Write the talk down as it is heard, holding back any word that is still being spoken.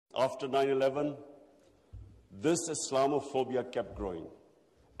After 9/11, this Islamophobia kept growing.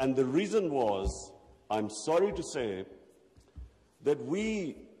 And the reason was, I'm sorry to say, that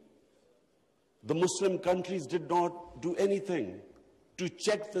we, the Muslim countries, did not do anything to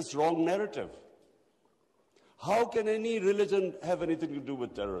check this wrong narrative. How can any religion have anything to do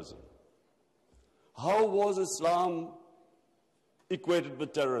with terrorism? How was Islam equated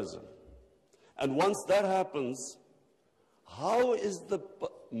with terrorism? And once that happens, how is the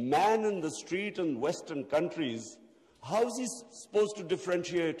man in the street in Western countries, how is he supposed to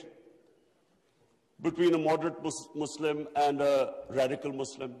differentiate between a moderate Muslim and a radical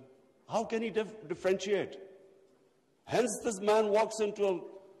Muslim? How can he differentiate? Hence, this man walks into a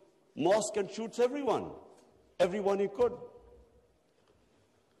mosque and shoots everyone he could.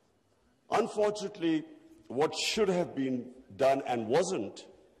 Unfortunately, what should have been done and wasn't,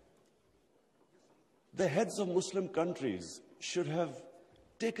 the heads of Muslim countries should have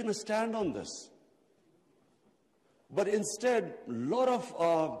taken a stand on this. But instead, a lot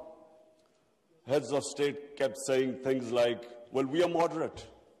of heads of state kept saying things like, well, we are moderate.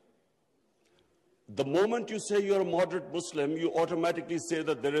 The moment you say you're a moderate Muslim, you automatically say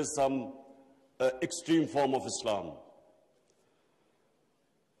that there is some extreme form of Islam.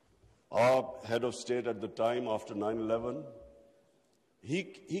 Our head of state at the time, after 9/11,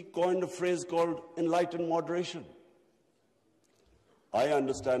 he coined a phrase called enlightened moderation. I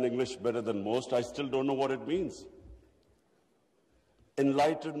understand English better than most. I still don't know what it means.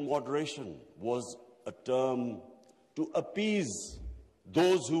 Enlightened moderation was a term to appease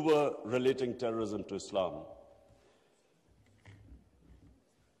those who were relating terrorism to Islam.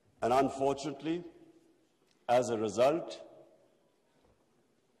 And unfortunately, as a result,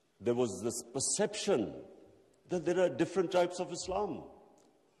 there was this perception that there are different types of Islam.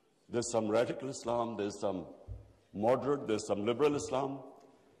 There's some radical Islam, there's some moderate, there's some liberal Islam.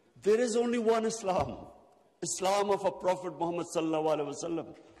 There is only one Islam, Islam of our Prophet Muhammad sallallahu alaihi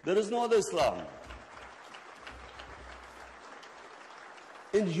wasallam. There is no other Islam.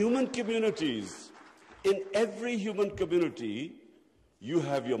 In human communities, in every human community, you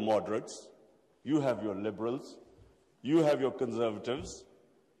have your moderates, you have your liberals, you have your conservatives,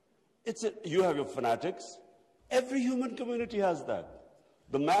 you have your fanatics. Every human community has that.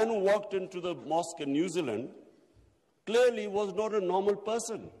 The man who walked into the mosque in New Zealand clearly was not a normal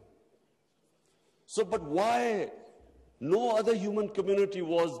person. So, but why no other human community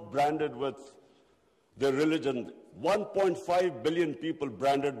was branded with their religion? 1.5 billion people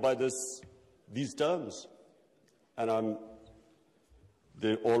branded by these terms. And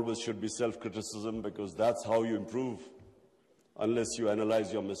there always should be self-criticism, because that's how you improve. Unless you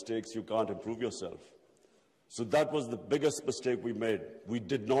analyze your mistakes, you can't improve yourself. So that was the biggest mistake we made. We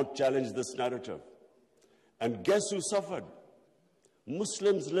did not challenge this narrative. And guess who suffered?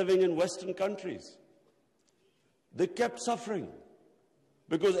 Muslims living in Western countries. They kept suffering.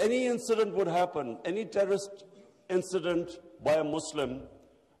 Because any incident would happen, any terrorist incident by a Muslim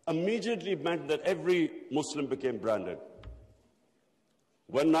immediately meant that every Muslim became branded.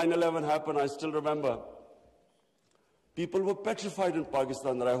 When 9/11 happened, I still remember, people were petrified in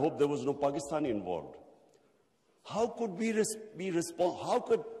Pakistan that I hope there was no Pakistani involved. How could how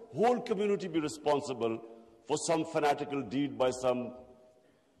could whole community be responsible for some fanatical deed by some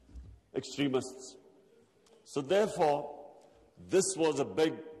extremists? So therefore, this was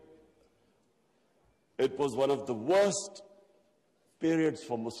it was one of the worst periods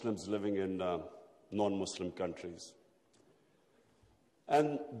for Muslims living in non-Muslim countries.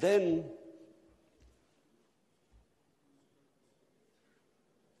 And then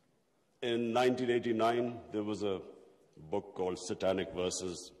in 1989, there was a book called Satanic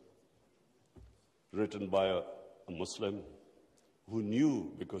Verses, written by a Muslim who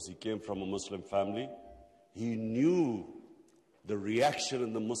knew, because he came from a Muslim family, he knew the reaction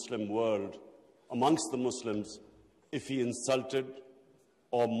in the Muslim world, amongst the Muslims, if he insulted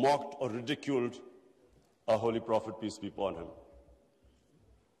or mocked or ridiculed our Holy Prophet, peace be upon him.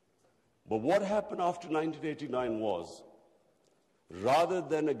 But what happened after 1989 was, rather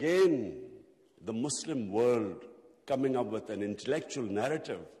than again the Muslim world coming up with an intellectual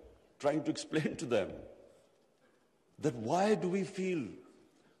narrative, trying to explain to them that why do we feel,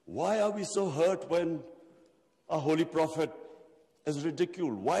 why are we so hurt when our Holy Prophet is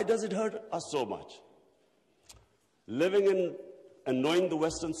ridiculed? Why does it hurt us so much? Living in and knowing the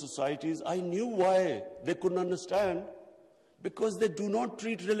Western societies, I knew why they couldn't understand, because they do not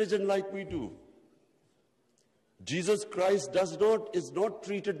treat religion like we do. Jesus Christ is not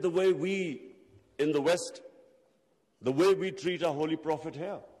treated the way we in the West, the way we treat our Holy Prophet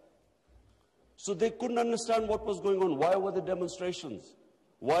here. So they couldn't understand what was going on. Why were the demonstrations?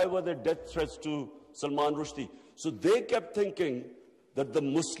 Why were there death threats to Salman Rushdie? So they kept thinking that the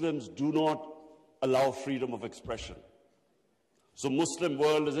Muslims do not allow freedom of expression. So Muslim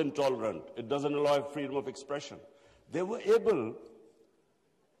world is intolerant. It doesn't allow freedom of expression. They were able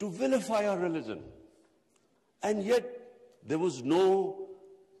to vilify our religion. And yet there was no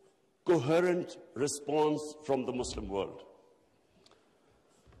coherent response from the Muslim world.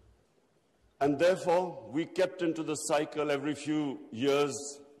 And therefore, we kept into the cycle. Every few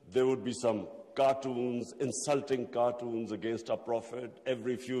years, there would be some cartoons, insulting cartoons against our Prophet.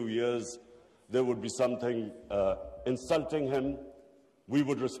 Every few years, there would be something insulting him. We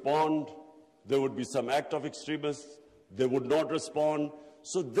would respond. There would be some act of extremists. They would not respond.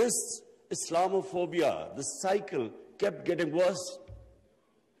 So this Islamophobia, this cycle, kept getting worse.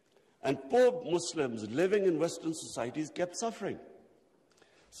 And poor Muslims living in Western societies kept suffering.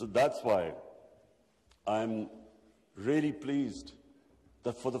 So that's why I'm really pleased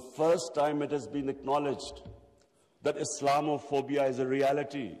that for the first time it has been acknowledged that Islamophobia is a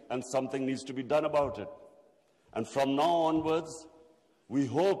reality and something needs to be done about it. And from now onwards, we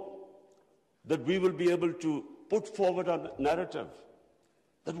hope that we will be able to put forward a narrative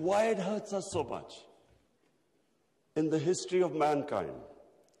that why it hurts us so much. In the history of mankind,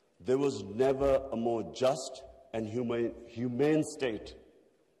 there was never a more just and humane state.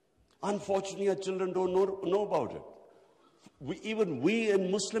 Unfortunately, our children don't know about it. Even we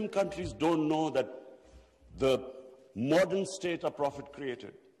in Muslim countries don't know that the modern state our Prophet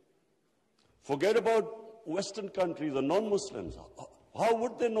created. Forget about Western countries or non-Muslims. How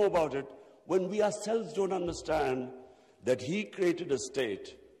would they know about it when we ourselves don't understand that he created a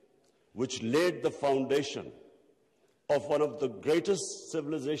state which laid the foundation of one of the greatest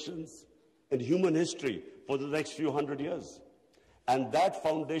civilizations in human history for the next few hundred years? And that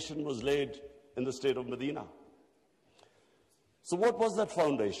foundation was laid in the state of Medina. So what was that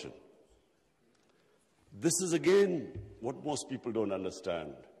foundation? This is again what most people don't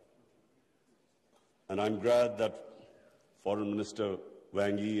understand. And I'm glad that Foreign Minister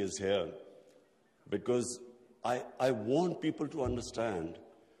Wang Yi is here, because I want people to understand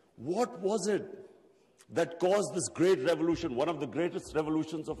what was it that caused this great revolution, one of the greatest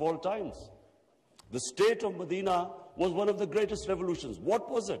revolutions of all times. The state of Medina was one of the greatest revolutions. What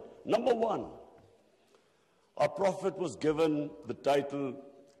was it? Number one, our Prophet was given the title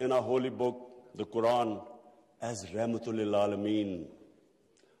in our holy book, the Quran, as Rahmatul lil Alameen,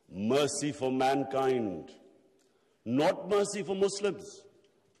 mercy for mankind, not mercy for Muslims.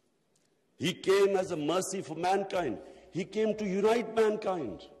 He came as a mercy for mankind. He came to unite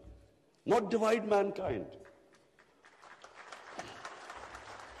mankind, not divide mankind.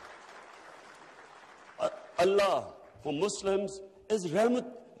 Allah for Muslims is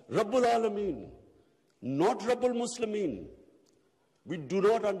Rahmat, Rabbul Alameen, not Rabbul Muslimeen. We do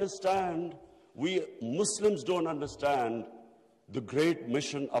not understand, we Muslims don't understand the great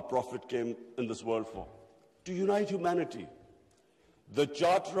mission our Prophet came in this world for, to unite humanity. The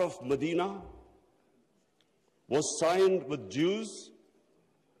Charter of Medina was signed with Jews,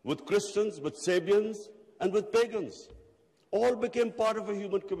 with Christians, with Sabians, and with pagans. All became part of a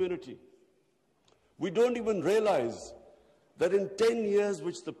human community. We don't even realize that in 10 years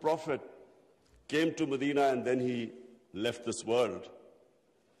which the Prophet came to Medina and then he left this world,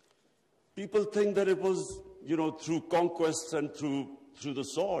 people think that it was, through conquests and through the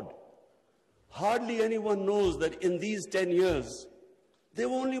sword. Hardly anyone knows that in these 10 years, there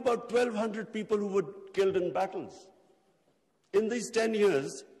were only about 1,200 people who were killed in battles. In these 10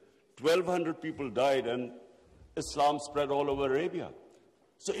 years, 1,200 people died and Islam spread all over Arabia.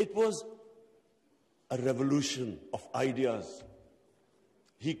 So it was a revolution of ideas.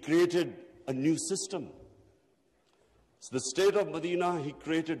 He created a new system. So the state of Medina, he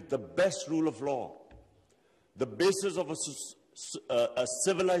created the best rule of law. The basis of a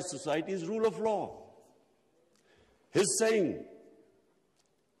civilized society is rule of law. His saying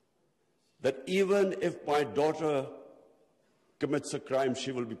that even if my daughter commits a crime,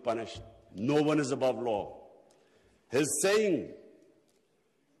 she will be punished. No one is above law. His saying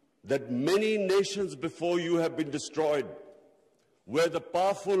that many nations before you have been destroyed, where the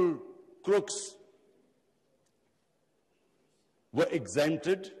powerful crooks were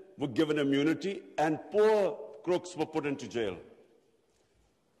exempted, were given immunity, and poor crooks were put into jail.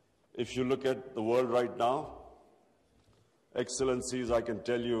 If you look at the world right now, Excellencies, I can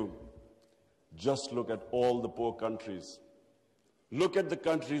tell you, just look at all the poor countries. Look at the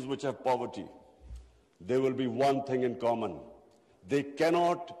countries which have poverty. There will be one thing in common. They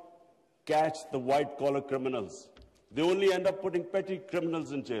cannot catch the white-collar criminals. They only end up putting petty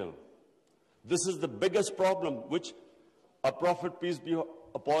criminals in jail. This is the biggest problem which our Prophet, peace be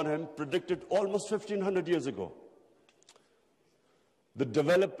upon him predicted almost 1500 years ago. The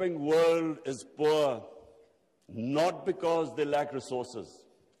developing world is poor not because they lack resources,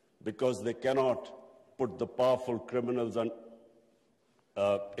 because they cannot put the powerful criminals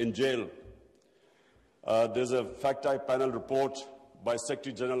in jail. There's a fact-eye panel report by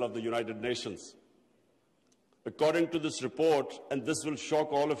Secretary General of the United Nations. According to this report, and this will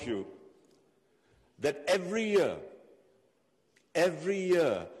shock all of you, that every year,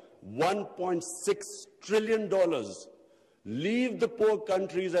 $1.6 trillion leave the poor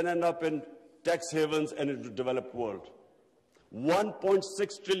countries and end up in tax havens and in the developed world.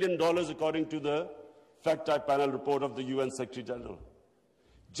 $1.6 trillion according to the fact-eye panel report of the UN Secretary General.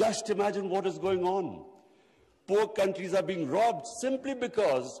 Just imagine what is going on. Poor countries are being robbed simply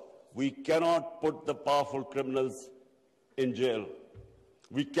because we cannot put the powerful criminals in jail.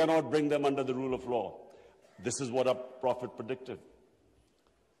 We cannot bring them under the rule of law. This is what our Prophet predicted.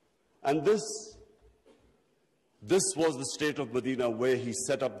 And this was the state of Medina, where he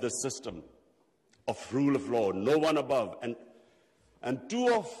set up this system of rule of law, no one above. And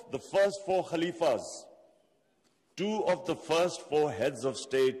two of the first four Khalifas, two of the first four heads of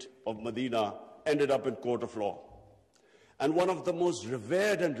state of Medina ended up in court of law. And one of the most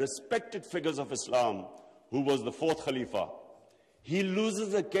revered and respected figures of Islam, who was the fourth Khalifa, he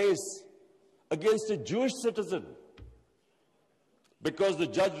loses a case against a Jewish citizen because the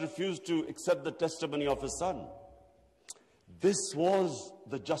judge refused to accept the testimony of his son. This was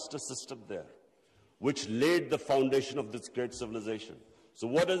the justice system there, which laid the foundation of this great civilization. So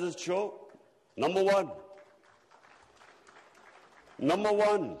what does it show? Number one,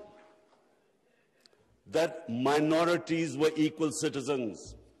 that minorities were equal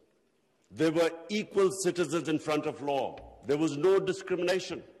citizens. They were equal citizens in front of law. There was no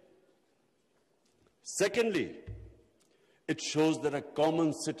discrimination. Secondly, it shows that a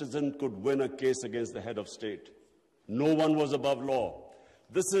common citizen could win a case against the head of state. No one was above law.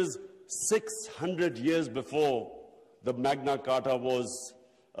 This is 600 years before the Magna Carta was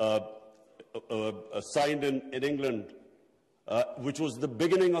signed in England, which was the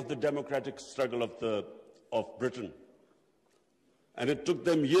beginning of the democratic struggle of Britain. And it took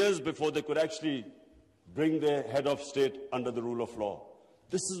them years before they could actually bring their head of state under the rule of law.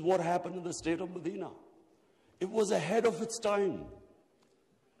 This is what happened in the state of Medina. It was ahead of its time.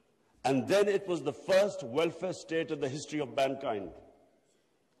 And then it was the first welfare state in the history of mankind.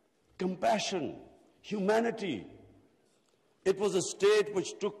 Compassion, humanity. It was a state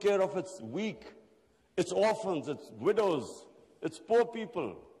which took care of its weak, its orphans, its widows, its poor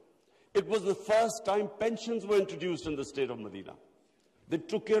people. It was the first time pensions were introduced in the state of Medina. They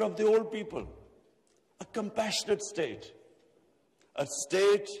took care of the old people. A compassionate state. A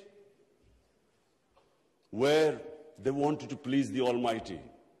state where they wanted to please the Almighty.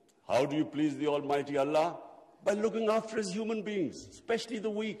 How do you please the Almighty Allah? By looking after His human beings, especially the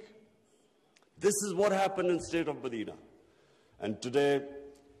weak. This is what happened in the state of Medina. And today,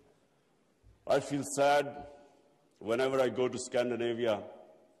 I feel sad whenever I go to Scandinavia.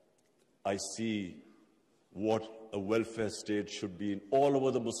 I see what a welfare state should be in all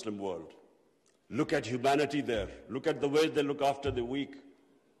over the Muslim world. Look at humanity there. Look at the way they look after the weak.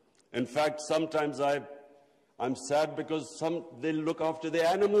 In fact, sometimes I'm sad because they look after the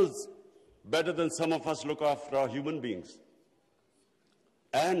animals better than some of us look after our human beings.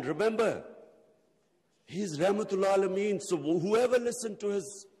 And remember, He's Rahmatul Alameen, so whoever listened to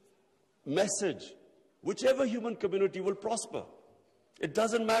His message, whichever human community will prosper. It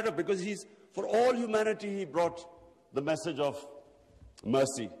doesn't matter, because for all humanity, He brought the message of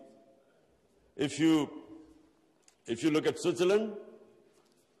mercy. If you look at Switzerland,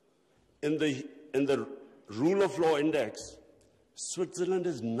 in the rule of law index, Switzerland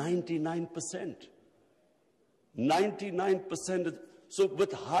is 99%. 99%. So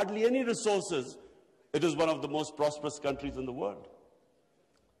with hardly any resources, it is one of the most prosperous countries in the world.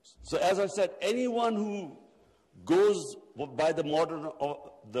 So as I said, anyone who goes by the model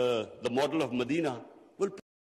of Medina